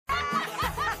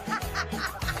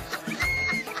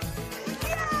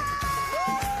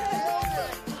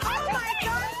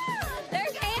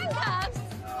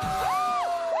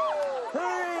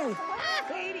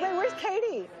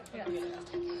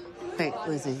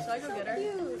Lizzie. Should I go get her?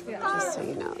 Just so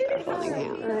you know, they're holding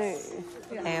hands.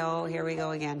 Oh, here we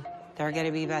go again. They're going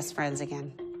to be best friends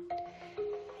again.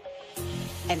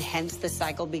 And hence the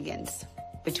cycle begins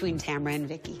between Tamra and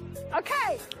Vicki.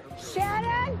 Okay,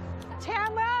 Shannon,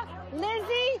 Tamra,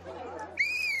 Lizzie,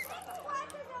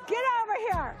 get over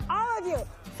here, all of you.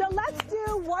 So let's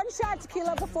do one shot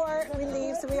tequila before we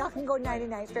leave so we all can go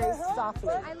nighty-night very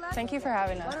softly. Thank you for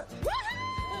having us.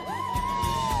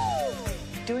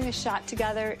 Doing a shot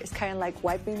together is kind of like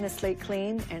wiping the slate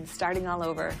clean and starting all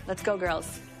over. Let's go,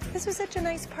 girls. This was such a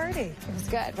nice party. It was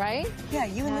good, right? Yeah,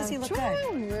 you and Lizzie look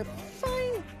good. We're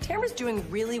fine. Tamra's doing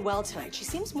really well tonight. She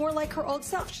seems more like her old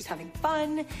self. She's having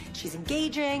fun. She's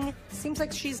engaging. Seems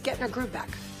like she's getting her groove back.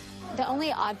 The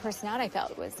only odd person out I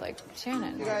felt was, like,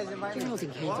 Shannon. You're holding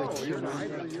hands with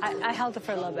Tamra. I held it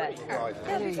for a little bit. Yeah,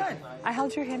 it'll be fun. I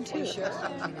held your hand, too.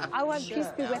 I want peace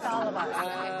be with all of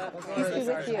us. Peace be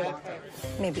with you.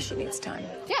 Maybe she needs time.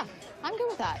 Yeah, I'm good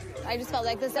with that. I just felt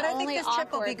like this is the only I think this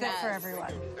trip will be good for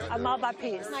awkwardness. everyone. I'm all about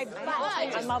peace.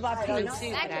 I'm all about peace.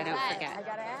 But I don't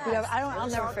forget. You know, I'll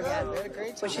never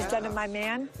forget what she's done to my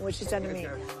man, what she's done to me.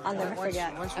 I'll never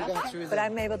forget. But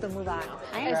I'm able to move on.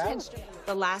 I understand.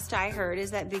 The last I heard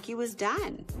is that Vicki was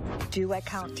done. Do I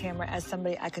count Tamra as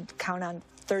somebody I could count on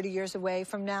 30 years away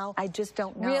from now? I just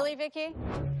don't know. Really, Vicki?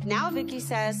 Now Vicki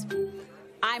says,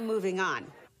 I'm moving on.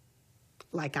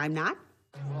 Like I'm not?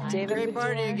 David, Great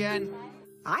party again.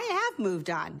 I have moved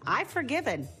on. I've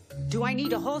forgiven. Do I need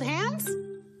to hold hands?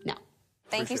 No.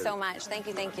 Thank you so much. Thank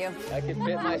you, thank you. I can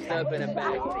fit myself in a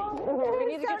bag. We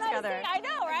need to get together. I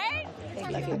know, right?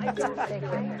 Thank you.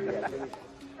 Thank you.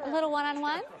 A little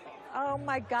one-on-one? Oh,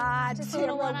 my God. Just a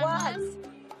little one-on-one?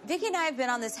 Vicki and I have been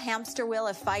on this hamster wheel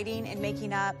of fighting and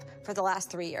making up for the last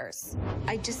 3 years.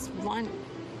 I just want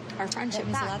our friendship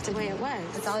back the way it was.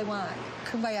 That's all I want.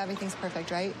 Kumbaya, everything's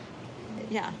perfect, right?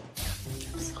 Yeah.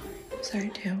 Sorry,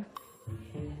 too.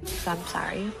 I'm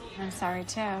sorry. I'm sorry,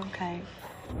 too. Okay.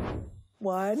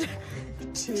 1,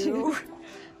 2,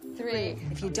 3.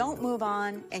 If you don't move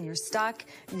on and you're stuck,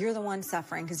 you're the one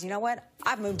suffering. Because you know what?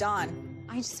 I've moved on.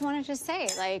 I just wanted to say,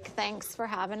 like, thanks for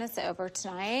having us over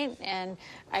tonight, and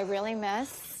I really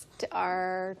missed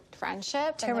our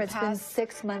friendship. Tamra, it's been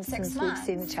 6 months since we've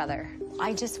seen each other.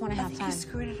 I just want to have fun. You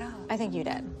screwed it up. I think you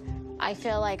did. I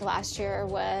feel like last year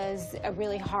was a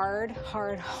really hard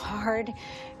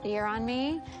year on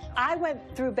me. I went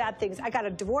through bad things. I got a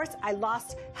divorce. I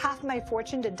lost half my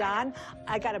fortune to Don.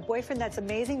 I got a boyfriend that's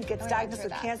amazing, gets diagnosed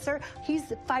with cancer.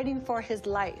 He's fighting for his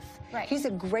life. Right. He's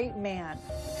a great man.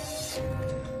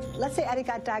 Let's say Eddie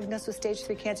got diagnosed with stage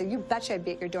 3 cancer. You betcha I'd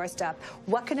be at your doorstep.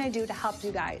 What can I do to help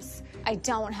you guys? I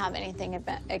don't have anything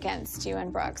against you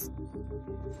and Brooks.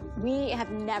 We have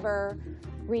never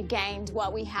regained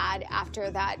what we had after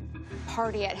that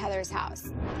party at Heather's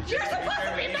house. You're supposed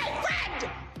to be my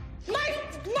friend!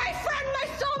 My friend, my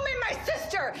soulmate, my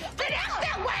sister! Then act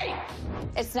that way!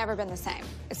 It's never been the same.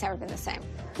 It's never been the same.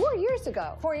 4 years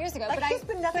ago. 4 years ago. Like, but he's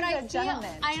been nothing but a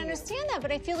gentleman I to you. understand that,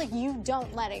 but I feel like you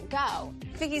don't let it go.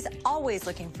 Vicki's always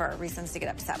looking for reasons to get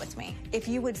upset with me. If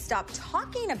you would stop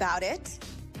talking about it,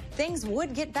 things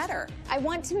would get better. I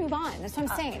want to move on. That's what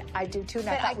I'm saying. I do too, and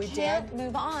I But I thought we can't did.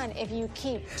 move on if you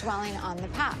keep dwelling on the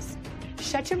past.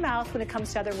 Shut your mouth when it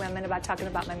comes to other women about talking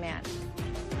about my man.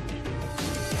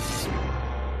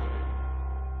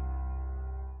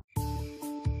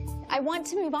 I want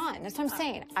to move on. That's what I'm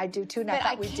saying. I do too, and I But I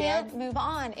thought we can't did. move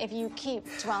on if you keep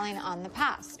dwelling on the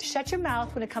past. Shut your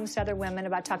mouth when it comes to other women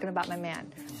about talking about my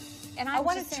man. And I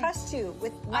want to trust you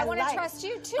with my I want to life. trust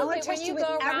you too. I want But to trust when you you with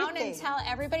go around everything. and tell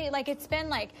everybody, like it's been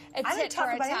like a I don't tit talk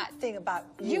for a about tat. anything about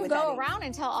You with go Eddie. around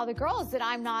and tell all the girls that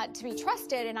I'm not to be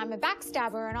trusted and I'm a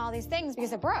backstabber and all these things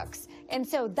because of Brooks. And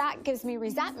so that gives me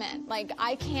resentment. Like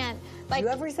I can't, like. You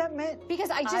have resentment? Because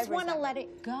I just want to resentment. let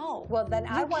it go. Well, then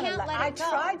I want to can't let I it go.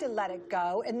 tried to let it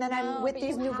go, and then I'm No, with but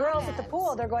these you new girls at the haven't.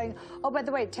 pool. They're going, oh, by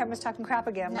the way, Tamra's talking crap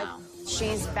again. No.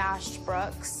 She's bashed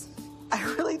Brooks. I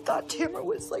really thought Tamra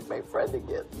was like my friend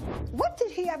again. What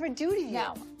did he ever do to you?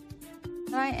 No.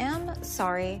 But I am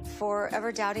sorry for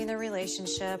ever doubting their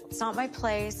relationship. It's not my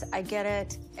place. I get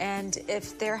it. And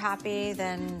if they're happy,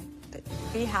 then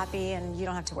be happy, and you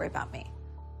don't have to worry about me.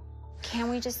 Can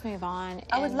we just move on?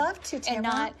 I would love to, Tamra. And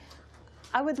not.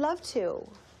 I would love to.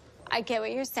 I get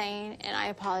what you're saying, and I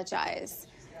apologize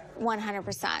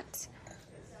 100%.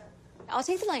 I'll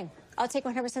take the blame. I'll take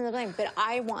 100% of the blame, but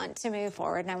I want to move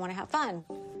forward, and I want to have fun.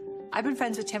 I've been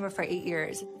friends with Tamra for 8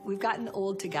 years. We've gotten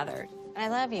old together. I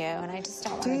love you, and I just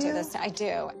don't want to do this. I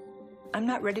do. I'm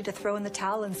not ready to throw in the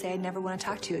towel and say I never want to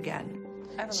talk to you again.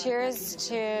 Cheers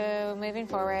to moving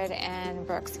forward and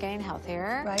Brooks getting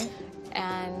healthier. Right.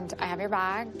 And I have your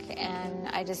back, and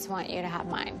I just want you to have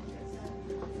mine.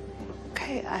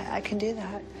 Okay, I can do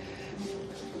that.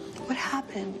 What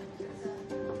happened?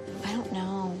 I don't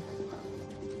know.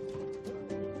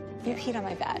 You peed on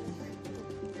my bed.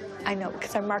 I know,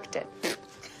 because I marked it.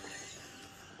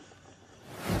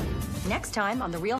 Next time on The Real